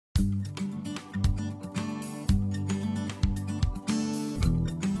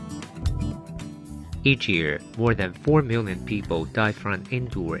Each year, more than 4 million people die from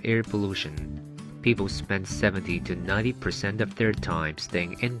indoor air pollution. People spend 70 to 90% of their time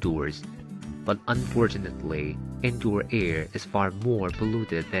staying indoors. But unfortunately, indoor air is far more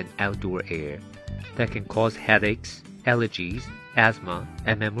polluted than outdoor air. That can cause headaches, allergies, asthma,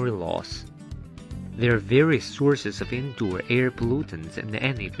 and memory loss. There are various sources of indoor air pollutants in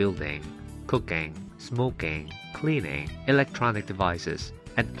any building: cooking, smoking, cleaning, electronic devices,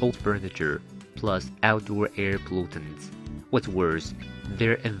 and old furniture, plus outdoor air pollutants. What's worse,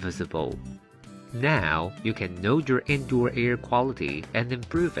 they're invisible. Now, you can know your indoor air quality and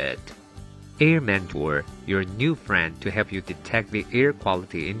improve it. AIRMENTOR, your new friend to help you detect the air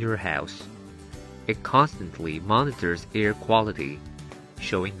quality in your house. It constantly monitors air quality,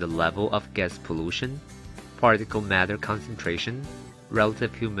 showing the level of gas pollution, particle matter concentration,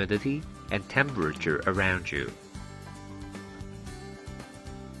 relative humidity, and temperature around you.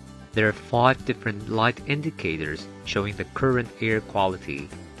 There are 5 different light indicators showing the current air quality.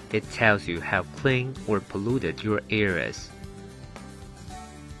 It tells you how clean or polluted your air is.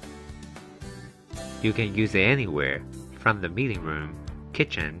 You can use it anywhere, from the meeting room,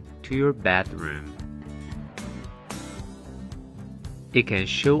 kitchen, to your bathroom. It can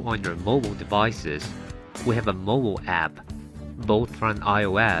show on your mobile devices. We have a mobile app, both from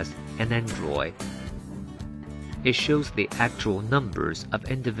iOS and Android. It shows the actual numbers of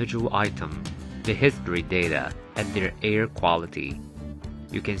individual items, the history data, and their air quality.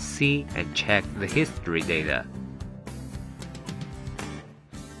 You can see and check the history data.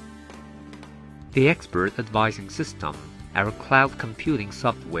 The Expert Advising System, our cloud computing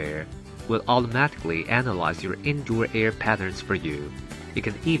software, will automatically analyze your indoor air patterns for you. It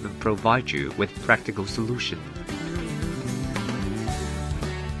can even provide you with practical solutions.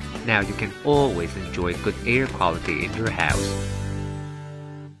 Now you can always enjoy good air quality in your house.